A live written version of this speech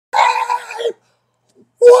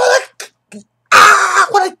What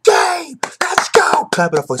a game! Let's go!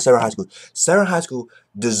 Clap it up for Seirin High School. Seirin High School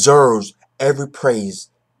deserves every praise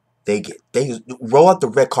they get. They roll out the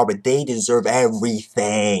red carpet. They deserve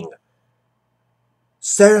everything.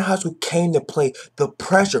 Seirin High School came to play the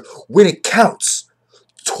pressure when it counts.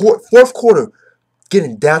 Fourth quarter,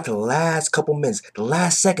 getting down to the last couple minutes, the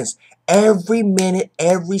last seconds. Every minute,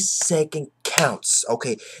 every second counts.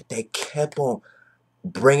 Okay, they kept on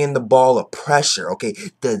bringing the ball of pressure. Okay,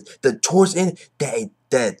 the towards the end,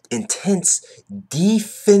 that intense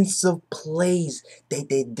defensive plays they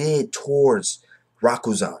did towards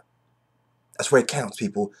Rakuzan. That's where it counts,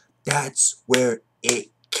 people. That's where it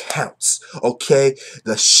counts. Okay,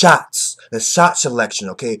 the shot selection.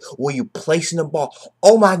 Okay, where you placing the ball.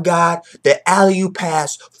 Oh my God, the alley-oop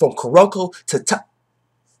pass from Kuroko to top.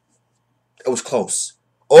 It was close.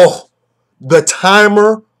 Oh, the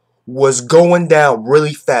timer was going down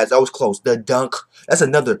really fast. That was close. The dunk. That's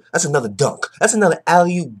another dunk. That's another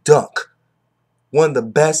alley-oop dunk. One of the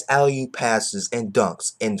best alley-oop passes and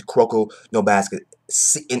dunks in Kuroko no Basket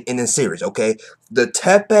in the series. Okay, the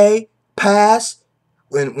Tepe pass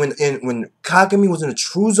when Kagami was in the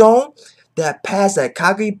true zone. That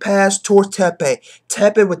Kagami passed towards Tepe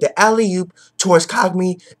with the alley-oop towards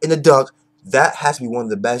Kagami in the dunk. That has to be one of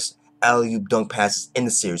the best alley-oop dunk passes in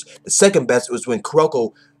the series. The second best was when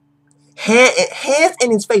Kuroko hands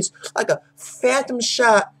in his face like a phantom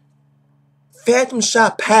shot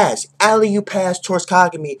pass, alley-oop pass towards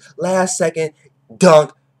Kagami, last second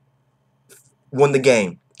dunk, won the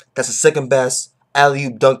game. That's the second best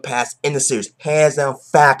alley-oop dunk pass in the series, hands down,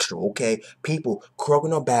 factual. Okay, people, Kuroko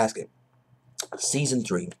no Basket, season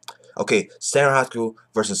 3. Okay, Seirin High School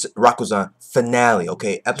versus Rakuzan finale.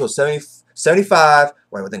 Okay, episode 75.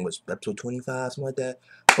 Wait, I think it was episode 25, something like that.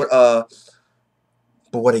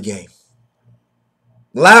 But what a game.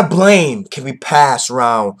 A lot of blame can be passed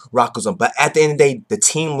around Rakuzan, but at the end of the day, the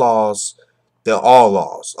team lost. They're all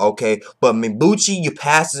lost, okay? But Mibuchi, you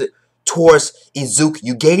passed it towards Izuki.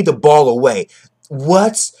 You gave the ball away.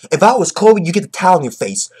 What? If I was Kobe, you get the towel in your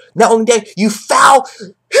face. Not only that, you foul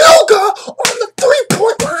Hyuga on the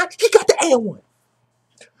 3-point line. He got the and one.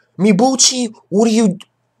 Mibuchi, what are you?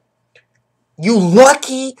 You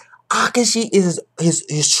lucky Akashi is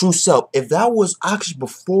his true self. If that was Akashi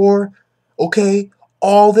before, okay,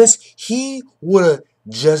 all this, he would have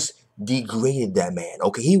just degraded that man.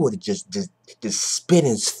 Okay, he would have just spit in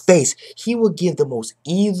his face. He would give the most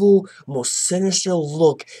evil, most sinister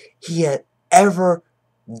look he had ever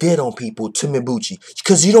did on people to Mibuchi.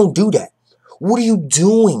 Because you don't do that. What are you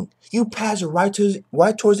doing? You pass it right towards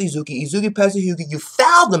Izuki. Izuki passes Hyuga. You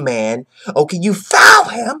foul the man. Okay, you foul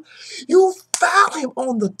him. You foul him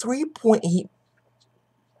on the 3-point.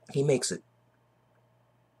 He makes it.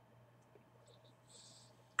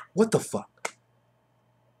 What the fuck?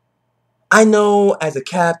 I know as a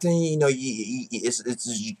captain, you know,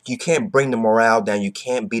 you can't bring the morale down. You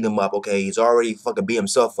can't beat him up. Okay, he's already fucking beat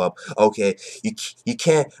himself up. Okay, you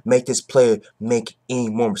can't make this player make any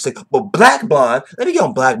more mistakes. But Black Blonde, let me get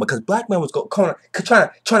on Black Blonde because Black Blonde was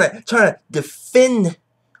trying to defend.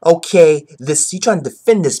 Okay, he trying to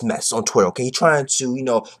defend this mess on Twitter. Okay, he trying to, you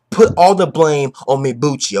know, put all the blame on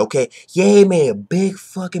Mibuchi. Okay, yeah, he made a big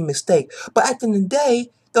fucking mistake, but at the end of the day,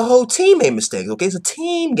 the whole team made mistakes. Okay, it's a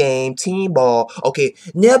team game, team ball. Okay,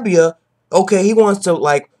 Nebula. Okay, he wants to,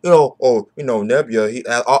 like, you know, Nebula. He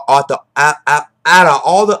out of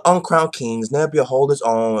all the uncrowned kings, Nebula hold his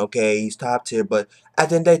own. Okay, he's top tier, but at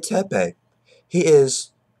the end of the day, Tepe, he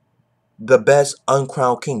is the best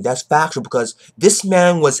uncrowned king. That's factual because this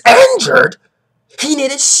man was injured. He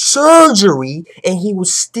needed surgery, and he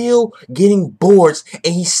was still getting boards,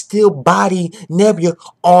 and he still bodied Nebula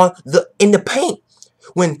in the paint.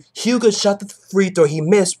 When Hyuga shot the free throw, he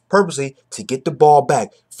missed purposely to get the ball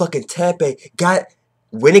back. Fucking Tepe got it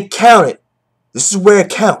when it counted. This is where it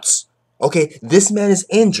counts. Okay, this man is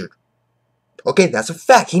injured. Okay, that's a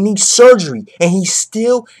fact. He needs surgery, and he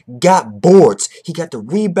still got boards. He got the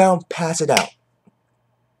rebound, pass it out.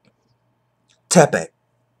 Tepe.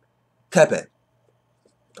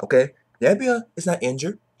 Okay, Nebula is not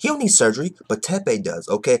injured. He don't need surgery, but Tepe does.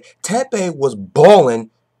 Okay, Tepe was balling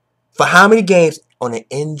for how many games on an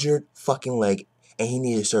injured fucking leg, and he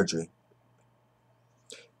needed surgery.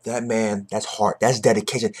 That man, that's heart. That's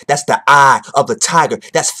dedication. That's the eye of the tiger.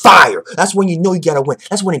 That's fire. That's when you know you gotta win.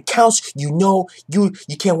 That's when it counts. You know you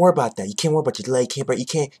can't worry about that. You can't worry about your leg. You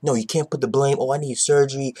can't put the blame. Oh, I need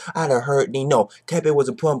surgery. I had a hurt knee. No, Tepe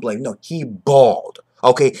wasn't putting blame. No, he balled.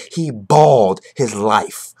 Okay, he balled his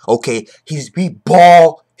life. Okay, he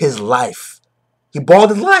balled his life. He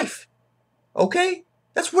balled his life. Okay,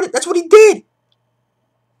 that's what he did.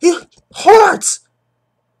 Hearts.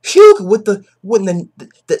 Kuroko with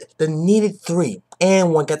the needed 3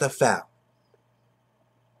 and 1 got the foul.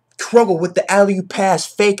 Kuroko with the alley-oop pass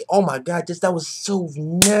fake. Oh my god, that was so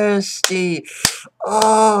nasty.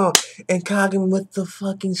 Oh, and Kagami with the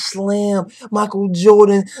fucking slam. Michael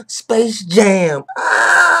Jordan Space Jam.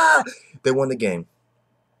 Ah, they won the game.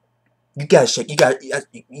 You gotta shake their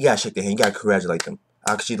hand. You gotta congratulate them.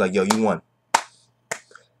 Actually, like, yo, you won.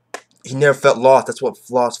 He never felt lost. That's what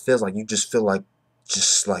loss feels like. You just feel like,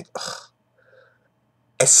 ugh.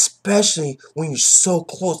 Especially when you're so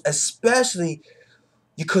close. Especially,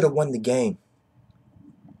 you could have won the game.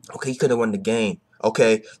 Okay, you could have won the game.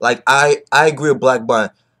 Okay, like I agree with Black Bun.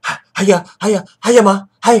 Hayama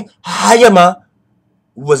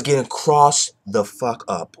was getting crossed the fuck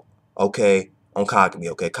up. Okay, on Kagami.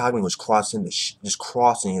 Okay, Kagami was just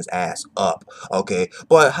crossing his ass up. Okay,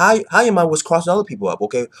 but Hayama was crossing other people up.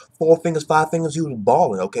 Okay, 4 fingers, 5 fingers, he was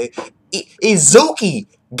balling. Okay, Izuki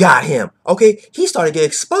got him. Okay, he started to get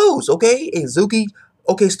exposed. Okay, Izuki,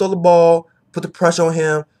 okay, stole the ball, put the pressure on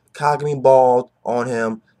him. Kagami balled on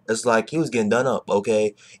him. It's like he was getting done up,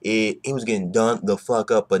 okay? He was getting done the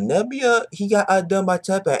fuck up. But Nebula, he got outdone by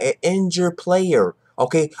Tepa, an injured player,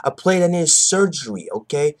 okay? A player that needed surgery,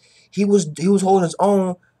 okay? He was holding his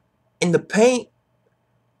own in the paint,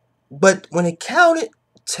 but when it counted,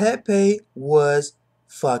 Tepe was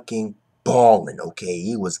fucking balling, okay?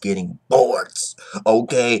 He was getting boards,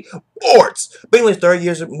 okay? Boards! But anyways, 3rd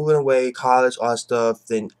years moving away, college, all that stuff,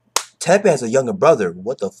 then Tepe has a younger brother.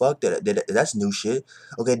 What the fuck? That's new shit.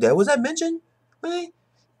 Okay, was that mentioned? Really?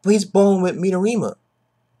 But he's balling with Minarima.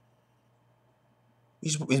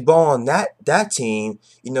 He's balling on that team.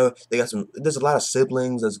 You know, they got there's a lot of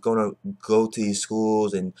siblings that's gonna go to these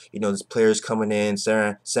schools, and you know, there's players coming in.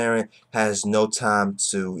 Seirin has no time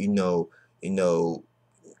to, you know,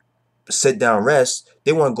 sit down, rest.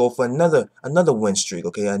 They want to go for another win streak.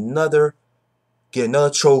 Okay, get another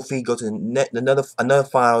trophy, go to another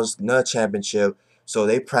finals, another championship. So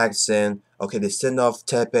they practicing. Okay, they send off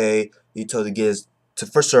Tepe. He told to get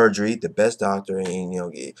for surgery, the best doctor, and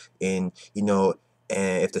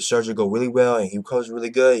and if the surgery go really well and he recovers really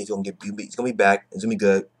good, he's gonna be back. It's gonna be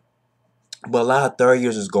good. But a lot of 3rd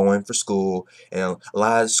years is going for school, and a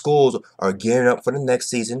lot of schools are gearing up for the next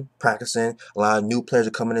season, practicing. A lot of new players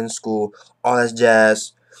are coming in school, all that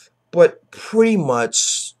jazz. But pretty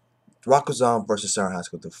much, Rakuzan versus Seirin High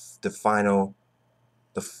School, the final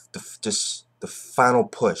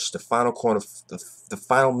push, the final corner, the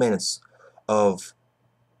final minutes of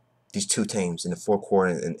these two teams in the 4th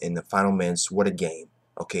quarter, in the final minutes. What a game.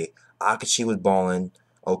 Okay, Akashi was balling.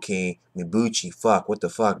 Okay, Mibuchi, what the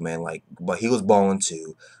fuck, man? Like, but he was balling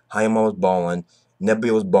too. Hayama was balling.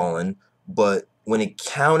 Nebula was balling. But when it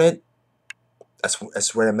counted,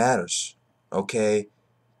 that's where it matters. Okay,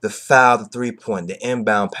 the foul, the 3-point, the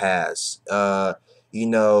inbound pass. Akashi,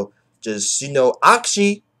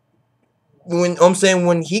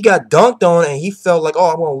 when he got dunked on and he felt like,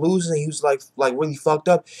 oh, I'm gonna lose, and he was like really fucked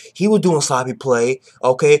up, he was doing sloppy play.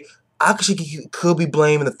 Okay, Akashi could be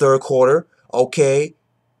blamed in the 3rd quarter. Okay,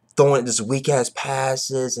 throwing just weak ass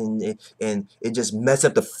passes, and it just messed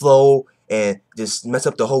up the flow and just messed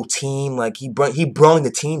up the whole team. Like he brung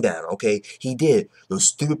the team down. Okay, he did those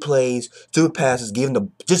stupid plays, stupid passes, giving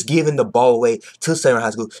the ball away to Seirin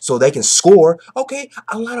High School so they can score. Okay,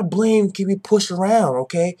 a lot of blame can be pushed around.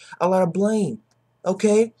 Okay, a lot of blame.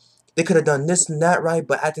 Okay. They could have done this and that right,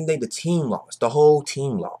 but at the end of the day, the team lost. The whole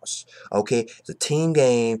team lost. Okay, it's a team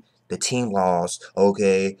game. The team lost.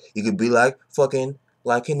 Okay, you could be like in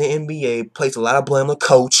the NBA, place a lot of blame on the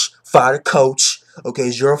coach. Fire the coach. Okay,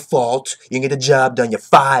 it's your fault. You didn't get the job done. You're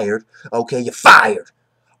fired. Okay, you're fired.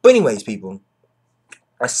 But anyways, people,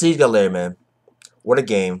 I see you guys later, man. What a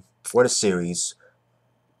game. What a series.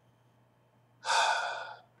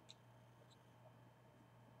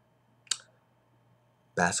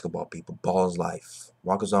 Basketball, people. Ball is life.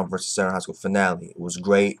 Rakuzan versus Seirin High School finale. It was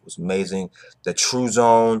great. It was amazing. The true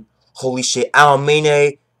zone. Holy shit.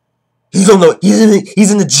 Aomine. He's in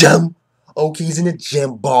the gym. Okay, he's in the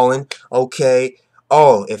gym balling. Okay.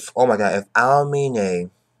 Oh my god, if Aomine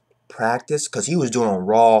practice, because he was doing on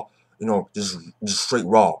raw, just straight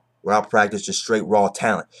raw. Without practice, just straight raw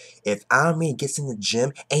talent. If Aomine gets in the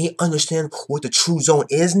gym and he understands what the true zone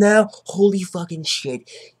is now, holy fucking shit.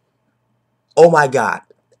 Oh my god.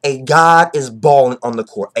 A god is balling on the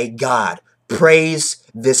court. A god. Praise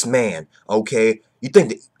this man. Okay? You think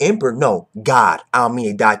the emperor? No. God.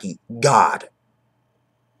 Aomine Daki. God.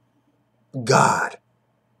 God.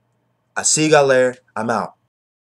 I see you guys later. I'm out.